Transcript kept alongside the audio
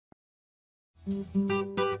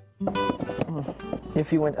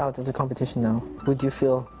If you went out of the competition now, would you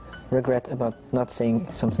feel regret about not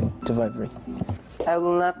saying something to Vivoree? I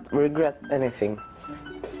will not regret anything.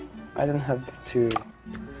 I don't have to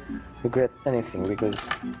regret anything because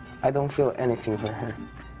I don't feel anything for her.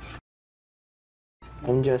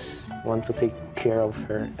 I just want to take care of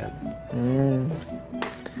her. You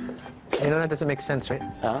know, that doesn't make sense, right?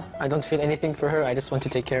 Huh? I don't feel anything for her, I just want to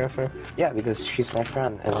take care of her. Yeah, because she's my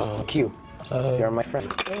friend, and you, you're my friend.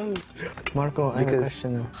 Marco, I have a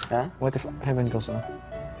question now. Huh? What if heaven goes off?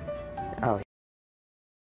 Oh,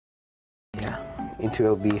 yeah. It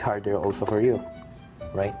will be harder also for you,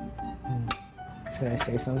 right? Should I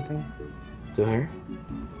say something To her?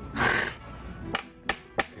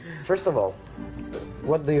 First of all,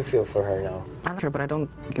 what do you feel for her now? I like her, but I don't.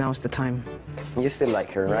 Now's the time. You still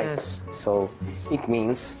like her, right? Yes. So it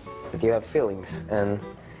means that you have feelings and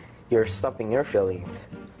you're stopping your feelings.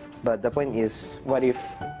 But the point is, what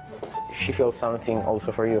if she feels something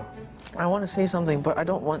also for you? I want to say something, but I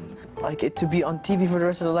don't want like it to be on TV for the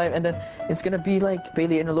rest of the life, and then it's gonna be like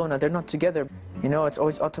Bailey and Alona. They're not together. You know, it's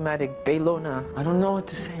always automatic. Bailona. I don't know what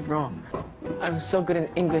to say, bro. I'm so good in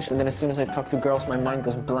English, and then as soon as I talk to girls, my mind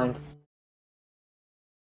goes blank.